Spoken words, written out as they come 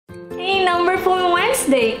Numberful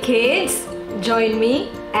Wednesday, kids! Join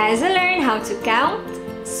me as I learn how to count,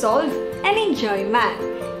 solve, and enjoy math.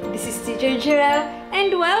 This is Teacher Jerelle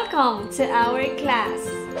and welcome to our class.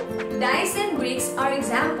 Dice and bricks are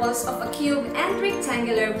examples of a cube and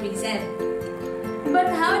rectangular prism.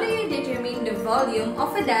 But how do you determine the volume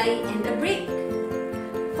of a die and a brick?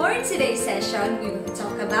 For today's session, we will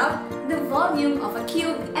talk about the volume of a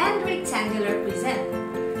cube and rectangular prism.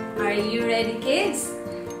 Are you ready, kids?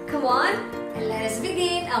 Come on, and let us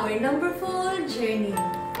begin our numberful journey.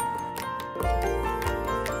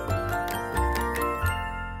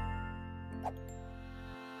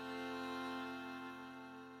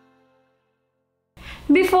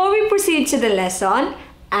 Before we proceed to the lesson,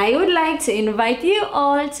 I would like to invite you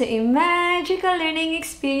all to a magical learning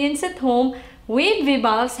experience at home with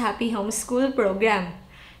Vibal's Happy Homeschool program.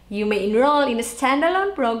 You may enroll in a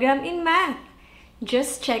standalone program in math.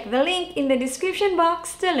 Just check the link in the description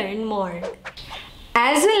box to learn more.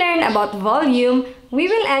 As we learn about volume, we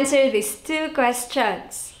will answer these two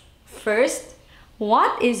questions. First,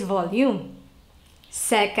 what is volume?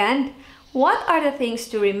 Second, what are the things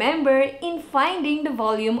to remember in finding the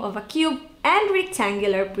volume of a cube and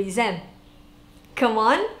rectangular prism? Come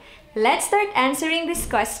on, let's start answering these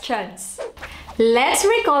questions. Let's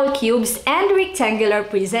recall cubes and rectangular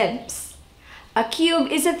prisms. A cube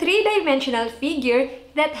is a three-dimensional figure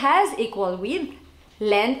that has equal width,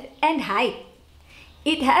 length, and height.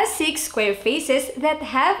 It has 6 square faces that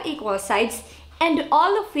have equal sides and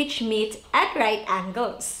all of which meet at right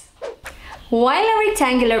angles. While a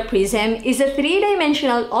rectangular prism is a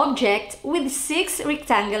three-dimensional object with 6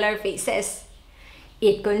 rectangular faces.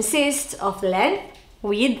 It consists of length,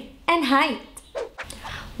 width, and height.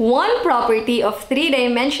 One property of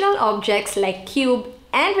three-dimensional objects like cube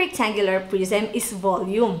and rectangular prism is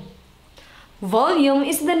volume. Volume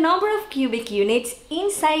is the number of cubic units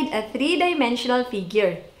inside a three-dimensional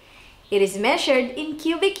figure. It is measured in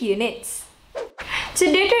cubic units. To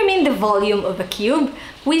determine the volume of a cube,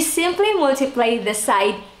 we simply multiply the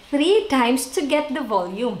side 3 times to get the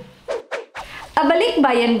volume. A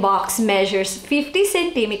balikbayan box measures 50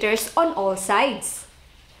 centimeters on all sides.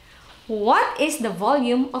 What is the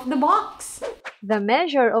volume of the box? The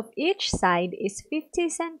measure of each side is 50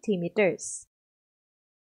 centimeters.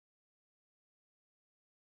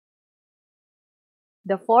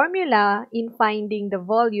 The formula in finding the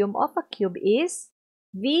volume of a cube is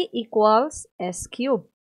V equals S cubed.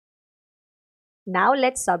 Now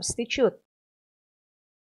let's substitute.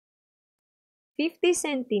 50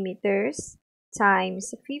 centimeters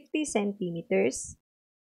times 50 centimeters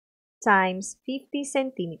times 50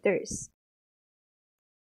 centimeters.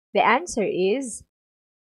 The answer is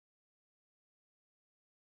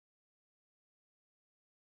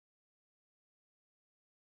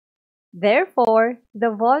therefore,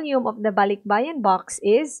 the volume of the balikbayan box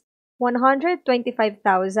is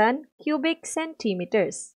 125,000 cubic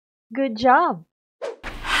centimeters. Good job!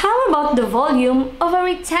 How about the volume of a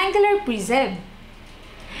rectangular prism?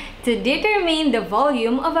 To determine the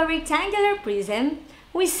volume of a rectangular prism,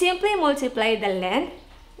 we simply multiply the length,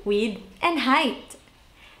 width, and height.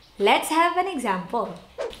 Let's have an example.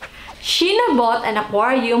 Sheena bought an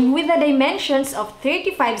aquarium with the dimensions of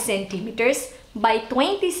 35 centimeters by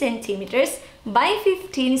 20 centimeters by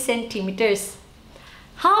 15 centimeters.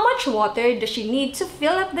 How much water does she need to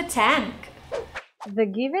fill up the tank? The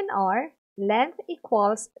given are length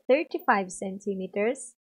equals 35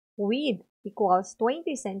 centimeters, width equals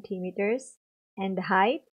 20 centimeters, and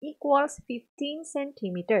height equals 15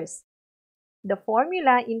 centimeters. The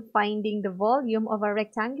formula in finding the volume of a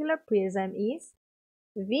rectangular prism is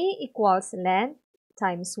V equals length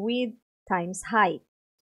times width times height.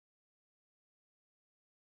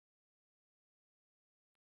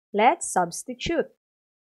 Let's substitute.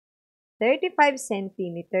 35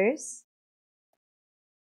 centimeters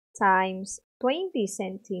times 20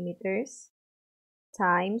 centimeters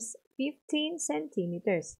times 15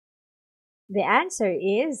 centimeters. The answer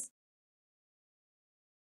is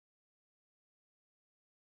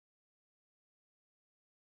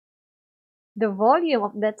the volume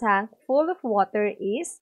of the tank full of water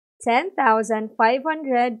is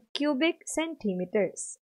 10,500 cubic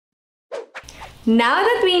centimeters. Now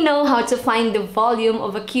that we know how to find the volume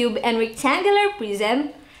of a cube and rectangular prism,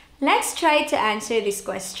 let's try to answer these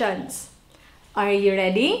questions. Are you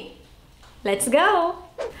ready? Let's go!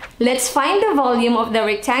 Let's find the volume of the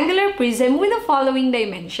rectangular prism with the following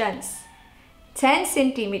dimensions. 10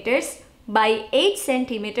 centimeters by 8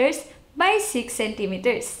 centimeters by 6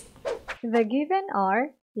 centimeters. The given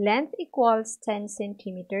are length equals 10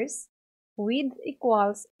 centimeters, width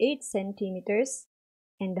equals 8 centimeters,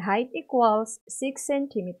 and height equals 6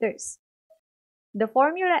 centimeters. The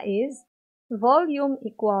formula is volume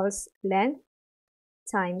equals length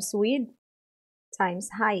times width times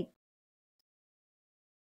height.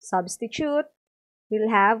 Substitute, we'll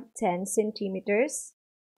have 10 centimeters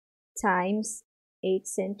times 8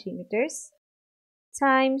 centimeters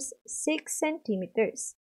times 6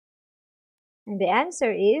 centimeters. And the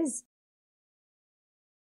answer is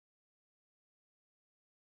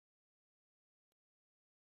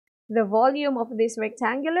the volume of this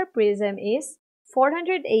rectangular prism is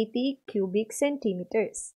 480 cubic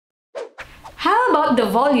centimeters. How about the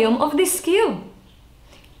volume of this cube?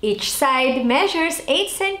 Each side measures 8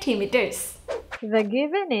 centimeters. The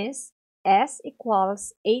given is S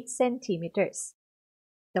equals 8 centimeters.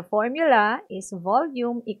 The formula is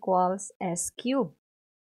volume equals S cubed.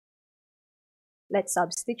 Let's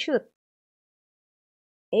substitute.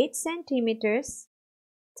 8 centimeters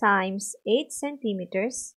times 8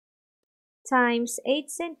 centimeters times 8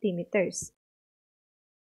 centimeters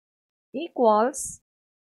equals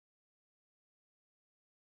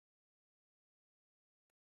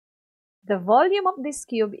the volume of this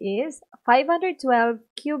cube is 512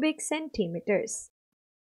 cubic centimeters.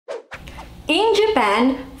 In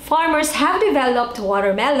Japan, farmers have developed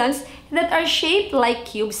watermelons that are shaped like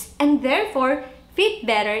cubes and therefore fit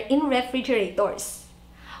better in refrigerators.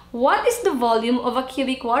 What is the volume of a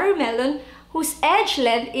cubic watermelon whose edge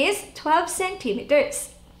length is 12 centimeters?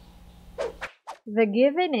 The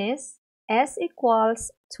given is S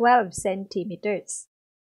equals 12 centimeters.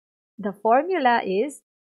 The formula is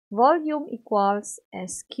volume equals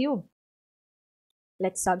S cubed.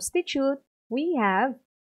 Let's substitute. We have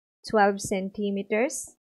 12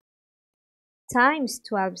 centimeters times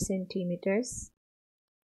 12 centimeters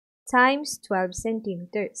times 12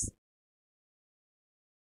 centimeters.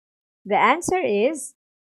 The answer is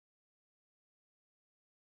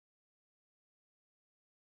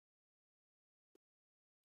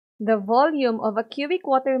the volume of a cubic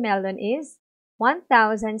watermelon is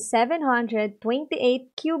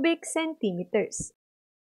 1,728 cubic centimeters.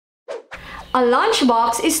 A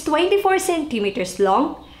lunchbox is 24 centimeters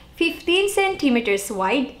long, 15 centimeters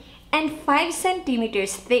wide, and 5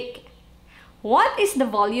 centimeters thick. What is the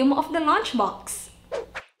volume of the lunchbox?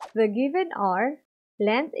 The given are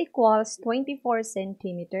length equals 24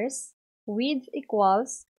 centimeters, width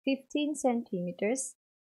equals 15 centimeters,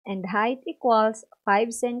 and height equals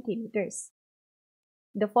 5 centimeters.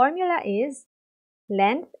 The formula is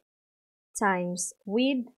length times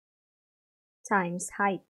width times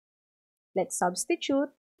height. Let's substitute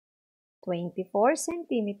 24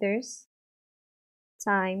 centimeters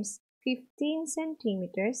times 15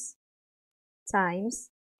 centimeters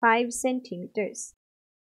times 5 centimeters.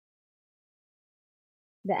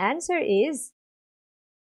 The answer is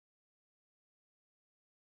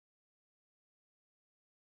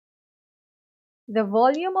the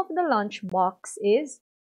volume of the lunchbox is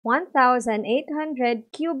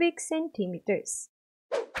 1,800 cubic centimeters.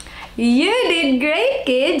 You did great,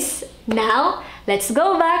 kids! Now, let's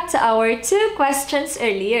go back to our 2 questions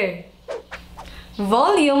earlier.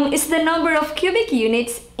 Volume is the number of cubic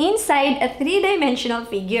units inside a 3-dimensional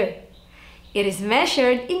figure. It is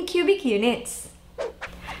measured in cubic units.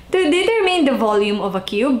 To determine the volume of a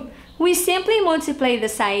cube, we simply multiply the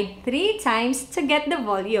side 3 times to get the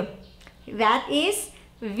volume. That is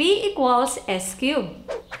V equals S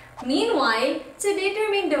cubed. Meanwhile, to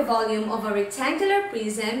determine the volume of a rectangular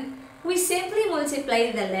prism, we simply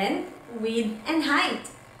multiply the length, width, and height.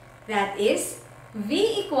 That is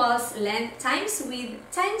V equals length times width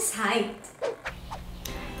times height.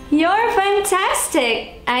 You're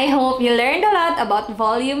fantastic! I hope you learned a lot about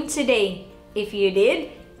volume today. If you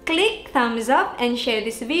did, click thumbs up and share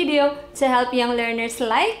this video to help young learners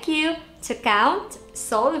like you to count,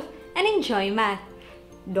 solve, and enjoy math.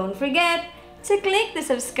 Don't forget to click the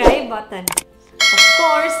subscribe button. Of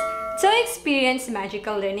course, to experience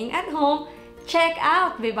magical learning at home, check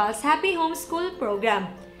out Vibal's Happy Homeschool program.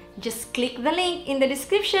 Just click the link in the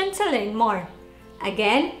description to learn more.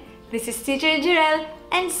 Again, this is Teacher Jerelle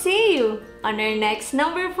and see you on our next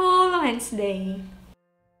Numberful Wednesday.